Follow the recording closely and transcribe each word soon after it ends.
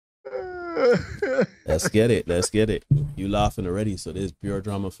Let's get it. Let's get it. You laughing already, so there's pure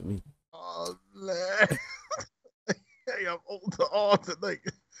drama for me. Oh, man. I'm old to all tonight.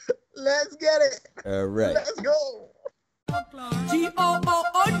 Let's get it. All right. Let's go.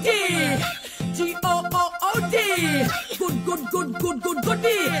 G-O-O-O-D. G-O-O-O-D.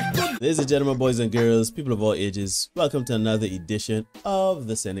 Good. Ladies and gentlemen, boys and girls, people of all ages, welcome to another edition of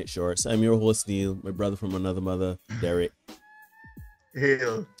the Senate Shorts. I'm your host, Neil, my brother from another mother, Derek.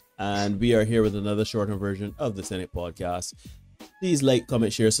 Hail. And we are here with another shortened version of the Senate podcast. Please like,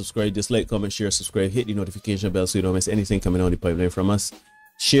 comment, share, subscribe. Dislike, comment, share, subscribe. Hit the notification bell so you don't miss anything coming on the pipeline from us.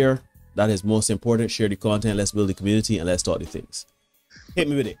 Share. That is most important. Share the content. Let's build the community and let's talk the things. Hit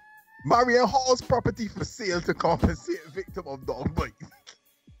me with it. Marion Hall's property for sale to compensate victim of dog bite.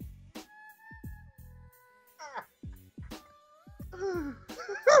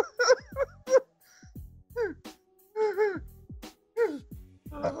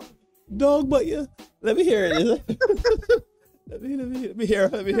 Dog bite you. Let me hear it. let me hear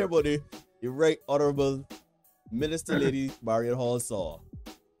about the right honorable Minister Lady Marion Hall saw.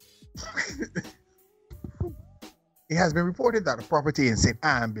 It has been reported that the property in St.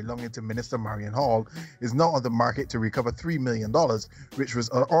 Anne belonging to Minister Marion Hall is now on the market to recover $3 million, which was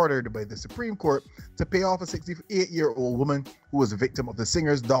ordered by the Supreme Court to pay off a 68-year-old woman who was a victim of the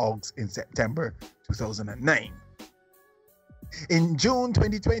singer's dogs in September 2009. In June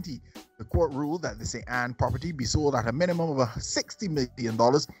 2020, the court ruled that the St. Anne property be sold at a minimum of $60 million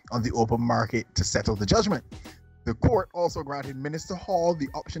on the open market to settle the judgment. The court also granted Minister Hall the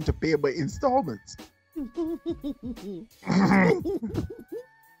option to pay by installments.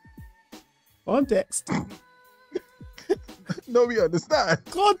 Context. No, we understand.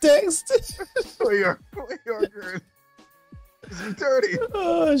 Context. Your girl is returning.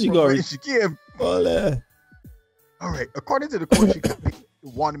 Oh, she got it. She came. All right. According to the court, she could pay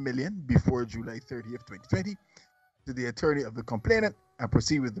 $1 million before July 30th, 2020 to the attorney of the complainant and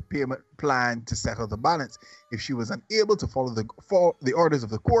proceed with the payment plan to settle the balance. If she was unable to follow the orders of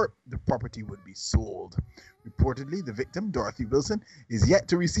the court, the property would be sold. Reportedly, the victim, Dorothy Wilson, is yet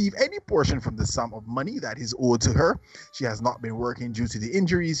to receive any portion from the sum of money that is owed to her. She has not been working due to the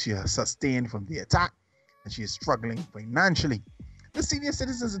injuries she has sustained from the attack, and she is struggling financially. The senior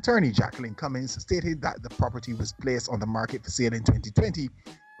citizens attorney, Jacqueline Cummins, stated that the property was placed on the market for sale in 2020,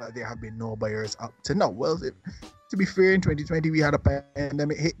 but there have been no buyers up to now. Well, to be fair, in 2020, we had a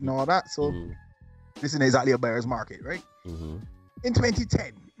pandemic hit and all that, so this isn't exactly a buyer's market, right? In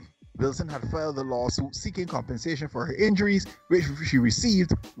 2010, Wilson had filed a lawsuit seeking compensation for her injuries, which she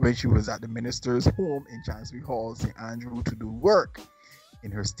received when she was at the minister's home in Chancery Hall, St. Andrew, to do work.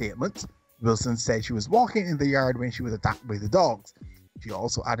 In her statement, Wilson said she was walking in the yard when she was attacked by the dogs. She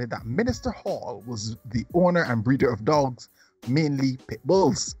also added that Minister Hall was the owner and breeder of dogs, mainly pit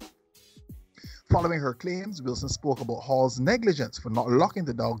bulls. Following her claims, Wilson spoke about Hall's negligence for not locking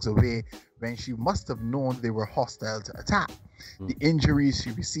the dogs away when she must have known they were hostile to attack. The injuries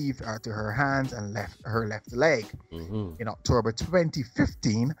she received are to her hands and her left leg. In October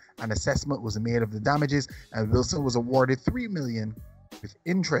 2015, an assessment was made of the damages and Wilson was awarded $3 million with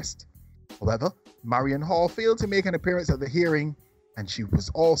interest. However, Marion Hall failed to make an appearance at the hearing and she was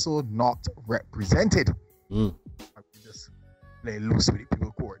also not represented. Just play loose with the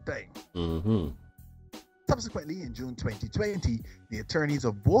people court thing. Subsequently, in June 2020, the attorneys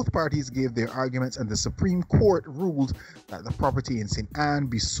of both parties gave their arguments and the Supreme Court ruled that the property in St. Anne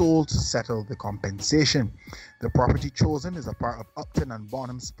be sold to settle the compensation. The property chosen is a part of Upton and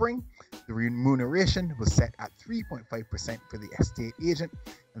Bonham Spring. The remuneration was set at 3.5% for the estate agent,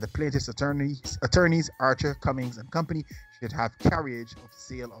 and the plaintiff's attorneys, Archer, Cummings and Company, should have carriage of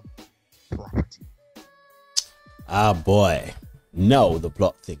sale of property. Ah, boy. Now the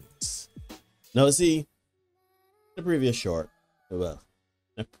plot thickens. Now, see, the previous short, well,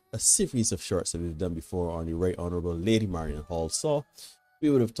 a series of shorts that we've done before on the Right Honorable Lady Marion Hall saw, we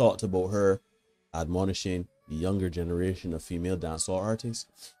would have talked about her admonishing the younger generation of female dancehall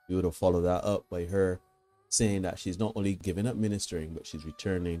artists. We would have followed that up by her saying that she's not only giving up ministering, but she's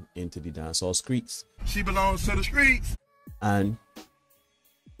returning into the dancehall streets. She belongs to the streets. And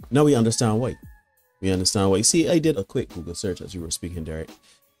now we understand why. We understand why. See, I did a quick Google search as you were speaking, Derek.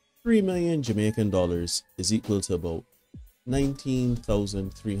 3 million Jamaican dollars is equal to about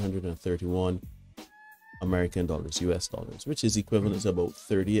 19,331 American dollars, US dollars, which is equivalent to about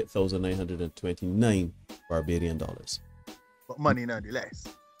 38,929 Barbadian dollars. But money nonetheless.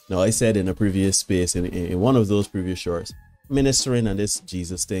 Now, I said in a previous space, in one of those previous shorts, ministering and this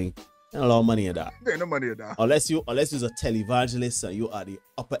Jesus thing, and a lot of money in that. There ain't no money in that. Unless you're a televangelist and you are the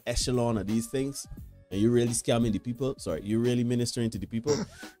upper echelon of these things, and you really scamming the people, sorry, you really ministering to the people,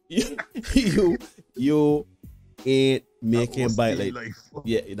 you ain't making bite like life.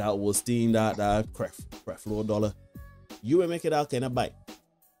 Yeah, that was steam, that crap floor dollar. You ain't making that kind of bite,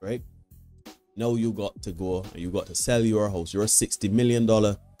 right? Now you got to go and you got to sell your house, your $60 million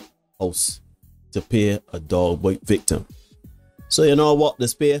house, to pay a dog bite victim. So you know what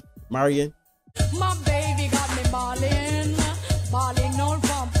this pay, Marion? My baby got me balling on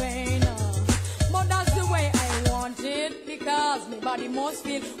from pain. But that's the way I want it, because my body must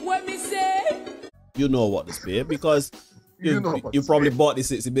feel what me say. You know what this pay, because you You probably bought the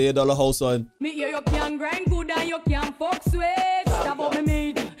 $60 million house on. Me hear you can grind good and you can fuck sweet. Stop up me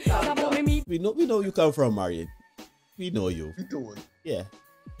meat, stop up me meat. We know you come from, Marion. We know you. Be told. Yeah.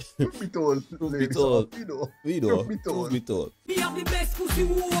 Be told. Be told. We know. Be told. Be told. Me have the best pussy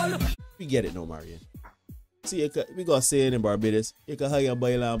wall. We get it now, Marion. See, we got saying in Barbados, you can hire and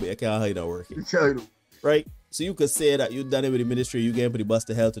buy land, but you can't hire and work it. Right? So you could say that you done it with the ministry, you getting for the bus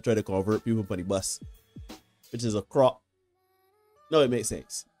to hell to try to convert people for the bus, which is a crop. No, it makes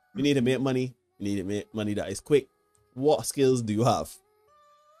sense. You need to make money. You need to make money that is quick. What skills do you have?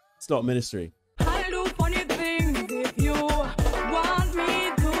 It's not ministry. I do funny things if you want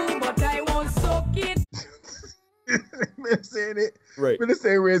me to, but I won't suck it. Saying it. Right.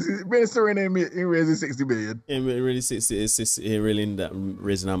 Minister in raising 60 billion. And it really in that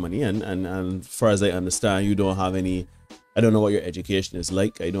raising that money. And as far as I understand, you don't have any. I don't know what your education is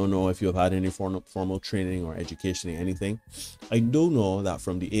like. I don't know if you have had any formal training or education in anything. I do know that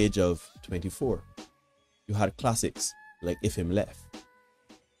from the age of 24, you had classics like If Him Left.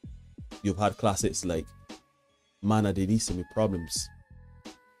 You've had classics like Man I Did Some Problems.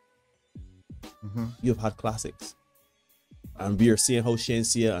 You've had classics. And we are seeing how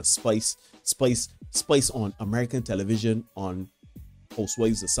Shensia and Spice on American television on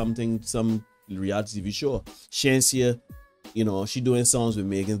Housewives or something, some reality TV show. Shensia, you know, she doing songs with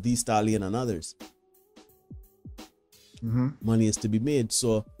Megan Thee Stallion and others. Money is to be made.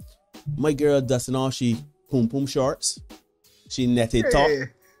 So my girl dusting all she pum shorts. She netted top.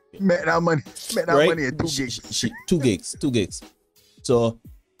 Make that money. Make that money at 2 gigs. 2 gigs. So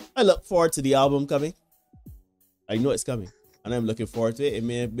I look forward to the album coming. I know it's coming. And I'm looking forward to it. It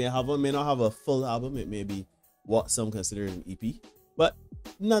may not have a full album. It may be what some consider an EP. But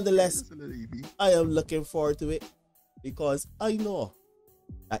nonetheless, I am looking forward to it because I know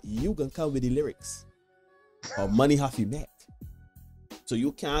that you can come with the lyrics or money have you make. So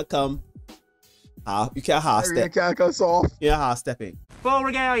you can't come you can't half step. You can't come soft. You're half stepping. Full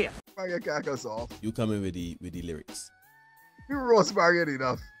regalia. You can't come soft. You come in with the lyrics. You roast Marion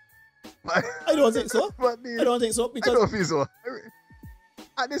enough. I don't think so. I don't think so because I don't feel so.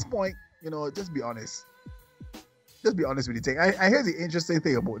 At this point, you know, just be honest. Just be honest with the thing. I hear the interesting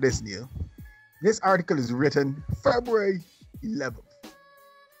thing about this, Neil. This article is written February 11th.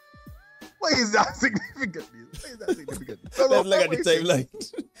 Why is that significant, Neil? Why is that significant? Let's look at the timeline.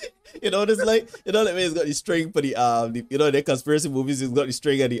 You know, this like, you know, that way it's got the string for the you know, the conspiracy movies, it's got the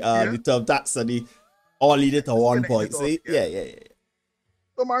string and the thumbtacks and the all leaded to one point. See? Yeah.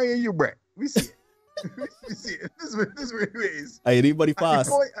 So Marion, you Brett. We see it. We see it. This is where it is. Anybody pass?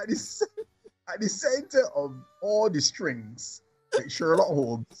 At the center of all the strings, like Sherlock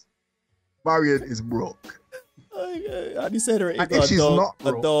Holmes, Marion is broke. And the center and if she's not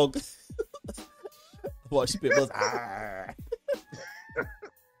broke, a dog. Watch people. And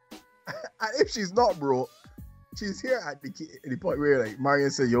if she's not broke, she's here at the point where like Marion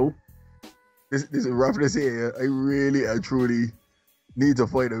said, yo, this is roughness here. I truly need to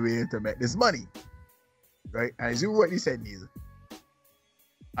find a way to make this money. Right? And as you rightly said, Neil,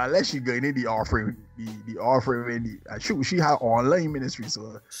 unless you get in the offering, she had online ministry,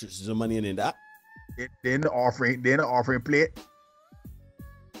 so she's the money in that. Then the offering plate,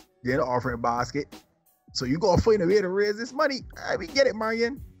 then the offering basket. So you gotta find a way to raise this money. We get it,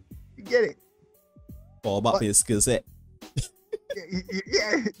 Marion. You get it. All about your skill set.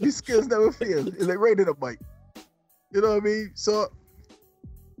 Yeah, these skills never fail. It's like right in the bike. You know what I mean? So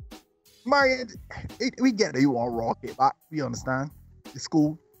Marion, we get that you want to rock it back. We understand. It's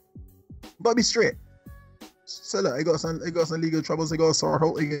cool. But be straight. So look, I got some legal troubles I gotta sort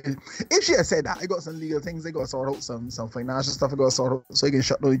out. If she had said that, I got some legal things I gotta sort out, some financial stuff I gotta sort out so you can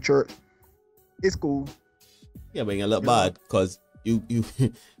shut down the church. It's cool. Yeah, but you look bad because you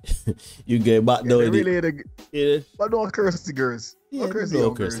get back down. But don't curse the girls. Yeah, don't curse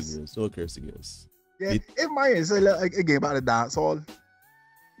the girls. Yeah, if Marion say look, I get back to dancehall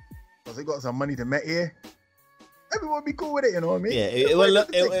because I got some money to make here, everyone be cool with it, you know what I mean? Yeah,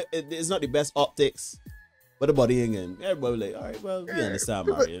 it's not the best optics But the body again, everybody like, all right, well, we understand,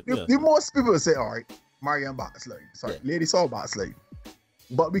 Marion. The most people say, all right, Marion backslide. Sorry, Lady Saw backslide.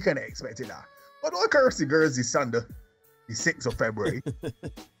 But we kind of expected that. But don't curse the girls this Sunday, the 6th of February.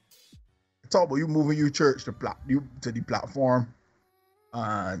 Talk about you moving your church to the platform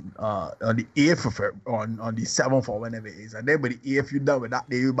on the 8th of February, on the 7th or whenever it is. And then by the 8th, you done with that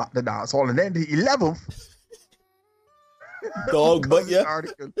day, you back to dance hall. And then the 11th, dog, but yeah.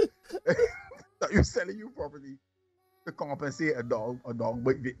 Article, that you're selling your property to compensate a dog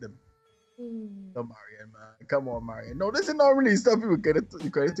bite victim. So Marion, man. Come on, Marion. No, this is not really stuff you can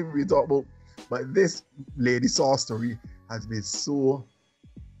really talk about. But this Lady Saw story has been so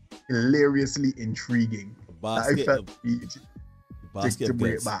hilariously intriguing. Basket that I felt to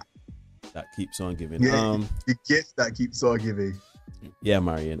bring it back. That keeps on giving. Yeah, the gift that keeps on giving. Yeah,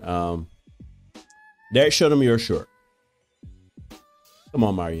 Marion. Derek, show them your shirt. Come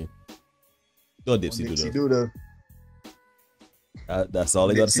on, Marion. Go Dipsy Doodle. That's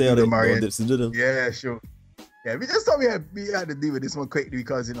all I got to say on it. Marion. Go Dipsy Doodle. Yeah, sure. Yeah, we just thought we had to deal with this one quickly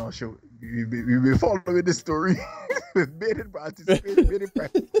because, you know, sure, we've been following this story with bated practice. This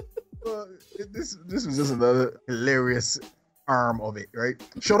was just another hilarious arm of it, right?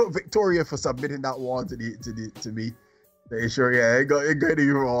 Shout out Victoria for submitting that one to me. They sure, yeah, it got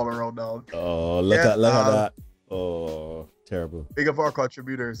you all around now. Oh, look at that. Oh, terrible. Big of our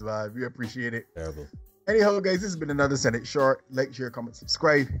contributors, man. We appreciate it. Terrible. Anyhow, guys, this has been another Senate Short. Like, share, comment,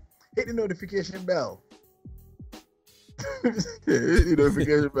 subscribe. Hit the notification bell. Hit the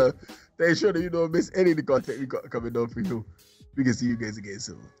notification bell. Stay sure that you don't miss any of the content we got coming down for you. We can see you guys again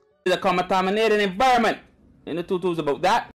soon. It's a contaminated environment. And the tutu's about that.